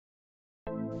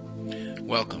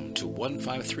Welcome to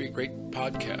 153 Great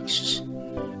Podcasts,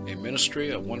 a ministry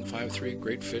of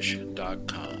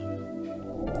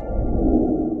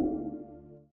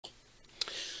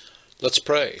 153greatfish.com. Let's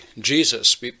pray.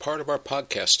 Jesus, be part of our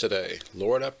podcast today.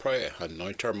 Lord, I pray,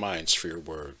 anoint our minds for your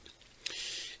word.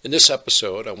 In this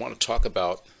episode, I want to talk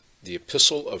about the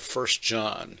Epistle of 1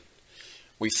 John.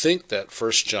 We think that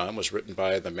 1 John was written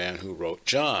by the man who wrote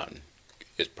John.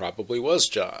 It probably was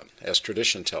John, as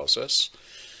tradition tells us.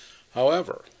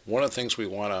 However, one of the things we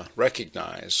want to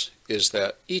recognize is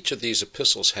that each of these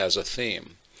epistles has a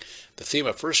theme. The theme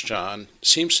of 1 John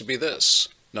seems to be this.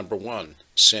 Number 1,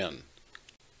 sin.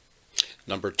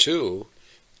 Number 2,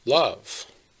 love.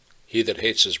 He that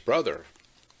hates his brother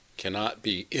cannot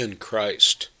be in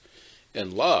Christ.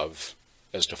 And love,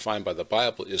 as defined by the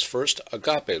Bible, is first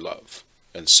agape love,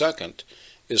 and second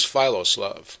is philos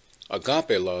love.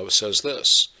 Agape love says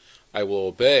this: I will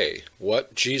obey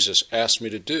what Jesus asked me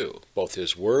to do, both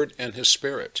his word and his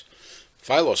spirit.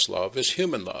 Philos love is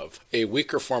human love, a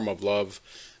weaker form of love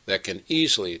that can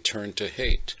easily turn to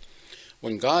hate.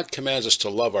 When God commands us to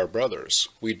love our brothers,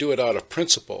 we do it out of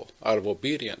principle, out of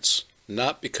obedience,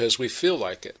 not because we feel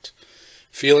like it.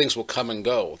 Feelings will come and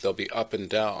go, they'll be up and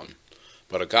down.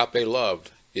 But agape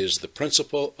love is the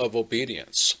principle of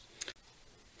obedience.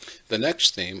 The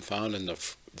next theme found in the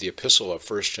Epistle of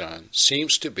 1 John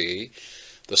seems to be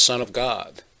the Son of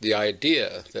God, the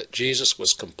idea that Jesus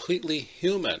was completely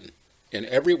human in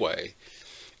every way.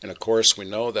 And of course, we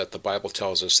know that the Bible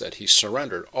tells us that he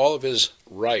surrendered all of his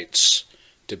rights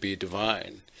to be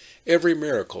divine. Every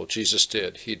miracle Jesus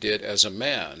did, he did as a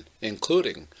man,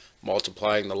 including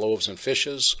multiplying the loaves and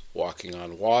fishes, walking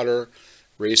on water,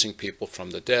 raising people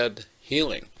from the dead,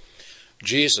 healing.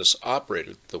 Jesus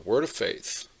operated the word of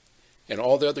faith and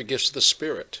all the other gifts of the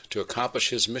Spirit to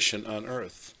accomplish his mission on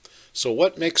earth. So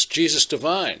what makes Jesus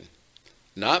divine?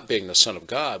 Not being the Son of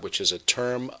God, which is a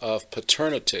term of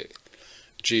paternity.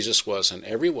 Jesus was in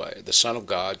every way the Son of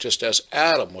God, just as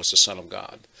Adam was the Son of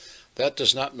God. That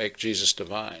does not make Jesus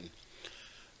divine.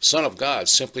 Son of God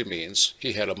simply means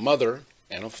he had a mother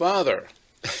and a father.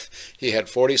 He had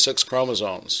 46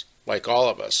 chromosomes, like all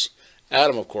of us.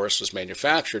 Adam, of course, was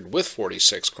manufactured with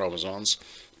 46 chromosomes,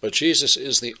 but Jesus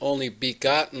is the only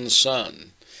begotten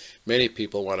Son. Many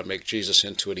people want to make Jesus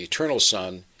into an eternal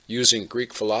Son using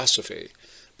Greek philosophy,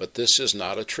 but this is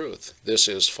not a truth. This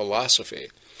is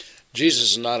philosophy.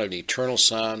 Jesus is not an eternal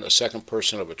Son, a second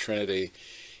person of a Trinity.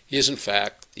 He is in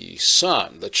fact the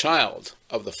Son, the child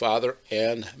of the Father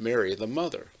and Mary, the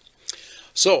mother.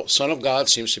 So, Son of God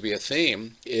seems to be a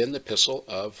theme in the Epistle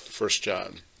of 1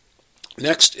 John.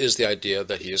 Next is the idea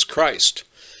that he is Christ.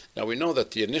 Now we know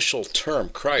that the initial term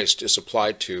Christ is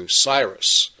applied to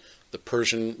Cyrus,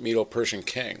 the Medo-Persian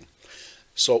king.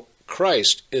 So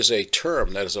Christ is a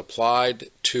term that is applied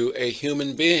to a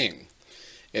human being.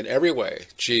 In every way,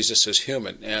 Jesus is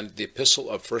human, and the Epistle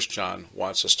of 1 John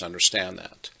wants us to understand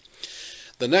that.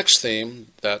 The next theme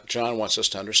that John wants us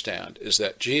to understand is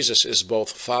that Jesus is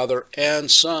both Father and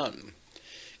Son.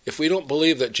 If we don't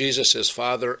believe that Jesus is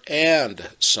Father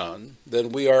and Son, then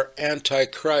we are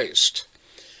anti-Christ.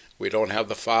 We don't have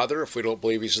the Father if we don't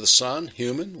believe he's the Son,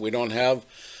 human. We don't have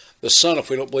the Son if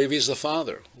we don't believe he's the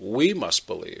Father. We must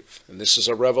believe, and this is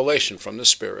a revelation from the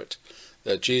Spirit,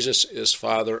 that Jesus is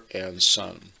Father and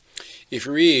Son. If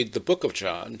you read the book of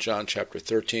John, John chapter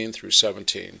 13 through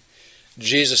 17,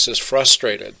 Jesus is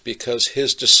frustrated because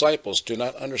his disciples do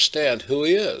not understand who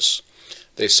he is.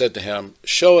 They said to him,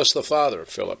 "Show us the Father,"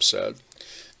 Philip said.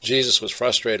 Jesus was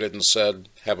frustrated and said,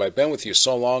 "Have I been with you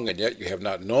so long, and yet you have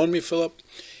not known me, Philip?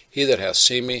 He that hath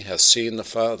seen me hath seen the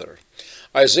Father."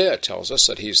 Isaiah tells us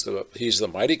that he's the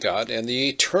mighty God and the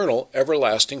eternal,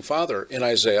 everlasting Father in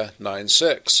Isaiah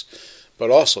 9:6,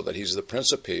 but also that he's the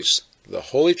Prince of Peace, the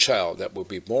Holy Child that will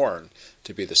be born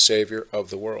to be the Savior of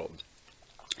the world.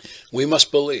 We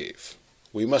must believe.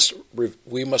 We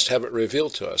must have it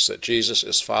revealed to us that Jesus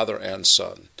is Father and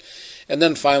Son. And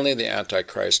then finally, the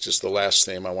Antichrist is the last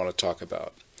theme I want to talk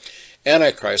about.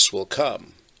 Antichrist will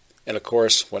come. And of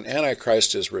course, when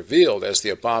Antichrist is revealed as the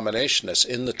abomination that's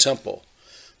in the temple,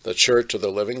 the church of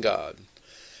the living God,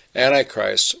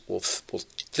 Antichrist will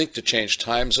think to change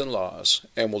times and laws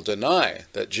and will deny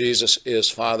that Jesus is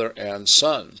Father and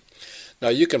Son. Now,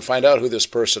 you can find out who this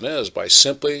person is by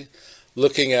simply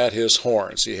looking at his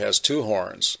horns. He has two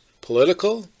horns,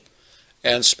 political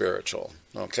and spiritual.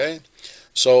 Okay?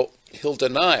 So he'll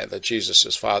deny that Jesus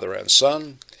is Father and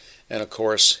Son. And of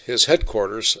course, his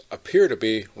headquarters appear to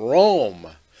be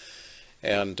Rome.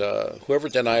 And whoever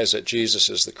denies that Jesus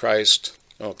is the Christ,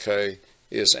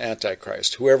 is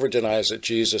Antichrist. Whoever denies that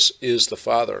Jesus is the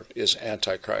Father is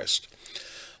Antichrist.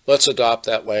 Let's adopt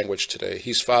that language today.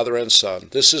 He's Father and Son.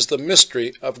 This is the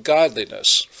mystery of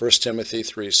godliness, 1 Timothy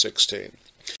 3:16.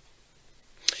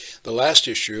 The last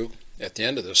issue at the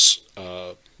end of this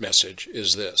message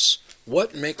is this.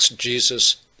 What makes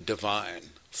Jesus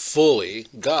divine, fully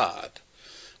God?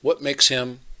 What makes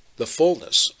him the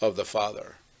fullness of the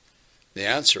Father? The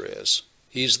answer is,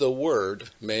 he's the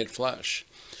Word made flesh.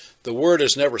 The Word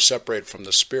is never separated from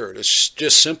the Spirit. It's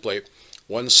just simply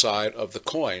one side of the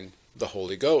coin, the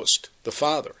Holy Ghost, the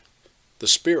Father, the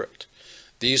Spirit.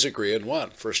 These agree in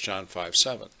one, 1 John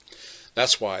 5:7.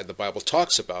 That's why the Bible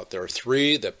talks about there are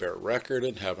three that bear record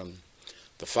in heaven.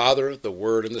 The Father, the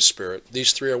Word, and the Spirit.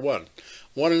 These three are one.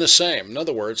 One and the same. In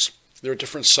other words, there are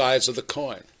different sides of the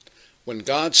coin. When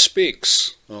God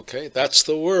speaks, okay, that's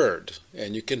the Word,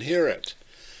 and you can hear it.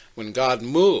 When God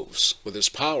moves with his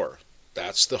power,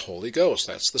 that's the Holy Ghost,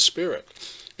 that's the Spirit.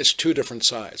 It's two different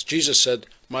sides. Jesus said,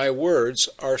 my words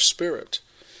are spirit.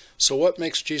 So what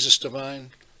makes Jesus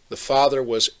divine? The Father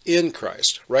was in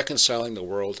Christ, reconciling the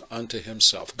world unto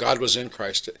himself. God was in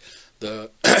Christ,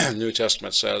 the New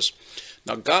Testament says.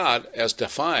 Now God, as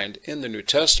defined in the New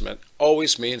Testament,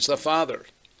 always means the Father.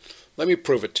 Let me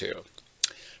prove it to you.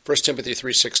 1 Timothy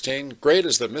 3:16, great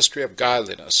is the mystery of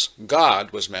godliness.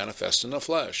 God was manifest in the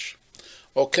flesh.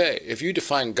 Okay, if you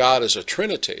define God as a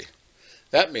Trinity,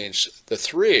 that means the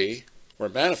three were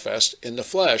manifest in the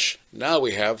flesh. Now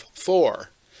we have four.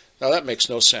 Now that makes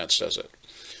no sense, does it?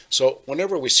 So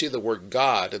whenever we see the word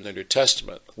God in the New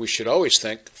Testament, we should always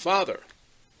think Father.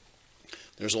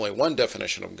 There's only one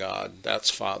definition of God, that's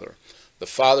Father. The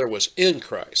Father was in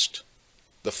Christ,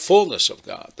 the fullness of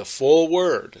God, the full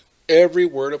Word. Every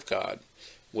word of God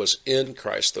was in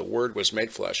Christ. The Word was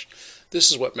made flesh.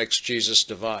 This is what makes Jesus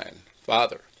divine,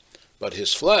 Father. But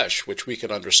his flesh, which we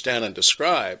can understand and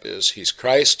describe, is he's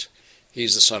Christ,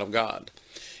 he's the Son of God.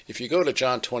 If you go to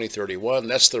John 20:31,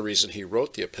 that's the reason he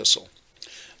wrote the epistle.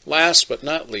 Last but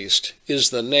not least is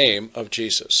the name of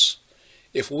Jesus.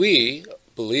 If we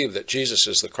believe that Jesus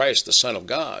is the Christ, the Son of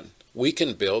God, we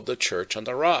can build the church on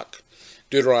the rock.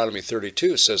 Deuteronomy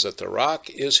 32 says that the rock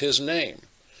is his name.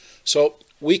 So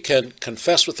we can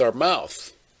confess with our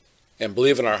mouth and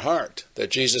believe in our heart that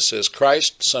Jesus is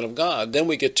Christ, Son of God. Then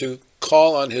we get to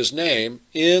call on his name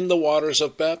in the waters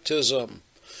of baptism.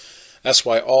 That's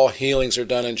why all healings are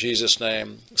done in Jesus'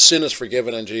 name. Sin is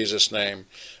forgiven in Jesus' name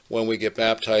when we get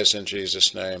baptized in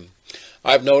Jesus' name.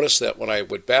 I've noticed that when I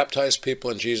would baptize people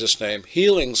in Jesus' name,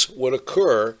 healings would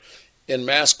occur in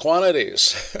mass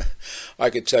quantities.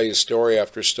 I could tell you story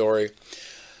after story.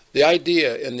 The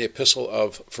idea in the Epistle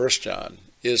of 1 John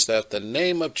is that the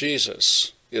name of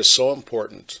Jesus is so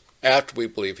important after we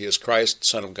believe he is Christ,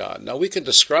 Son of God. Now we can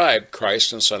describe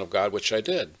Christ and Son of God, which I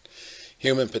did.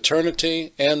 Human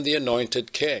paternity and the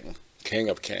anointed King, King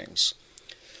of Kings.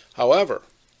 However,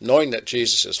 knowing that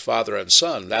Jesus is Father and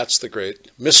Son, that's the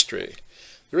great mystery.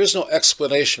 There is no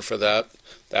explanation for that.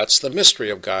 That's the mystery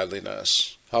of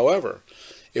godliness. However,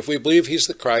 if we believe he's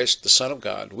the Christ, the Son of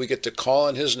God, we get to call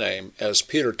on his name, as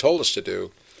Peter told us to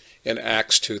do in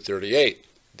Acts 2:38,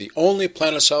 the only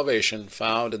plan of salvation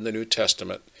found in the New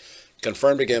Testament,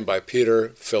 confirmed again by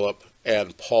Peter, Philip,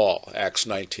 and Paul, Acts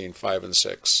 19:5 and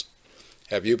 6.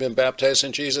 Have you been baptized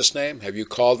in Jesus' name? Have you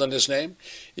called on his name?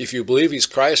 If you believe he's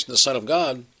Christ and the Son of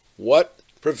God, what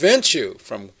prevents you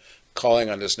from calling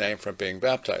on his name, from being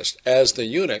baptized? As the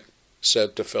eunuch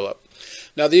said to Philip.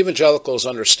 Now the evangelicals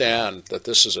understand that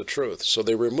this is a truth, so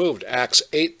they removed Acts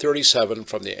 8:37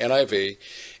 from the NIV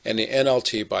and the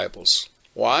NLT Bibles.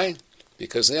 Why?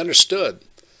 Because they understood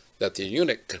that the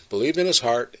eunuch believed in his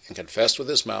heart and confessed with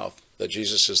his mouth that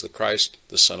Jesus is the Christ,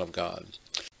 the Son of God.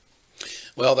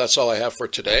 Well, that's all I have for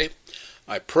today.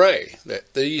 I pray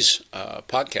that these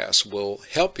podcasts will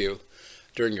help you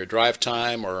during your drive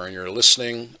time or in your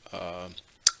listening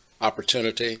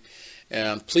opportunity.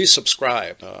 And please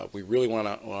subscribe. We really want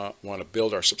to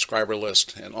build our subscriber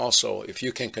list. And also, if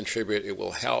you can contribute, it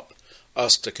will help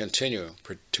us to continue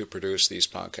to produce these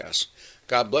podcasts.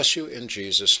 God bless you in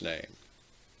Jesus' name.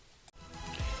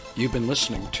 You've been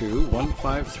listening to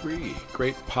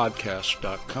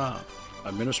 153greatpodcast.com,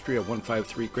 a ministry of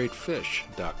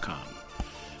 153greatfish.com.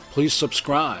 Please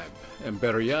subscribe, and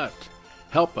better yet,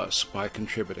 help us by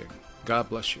contributing. God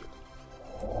bless you.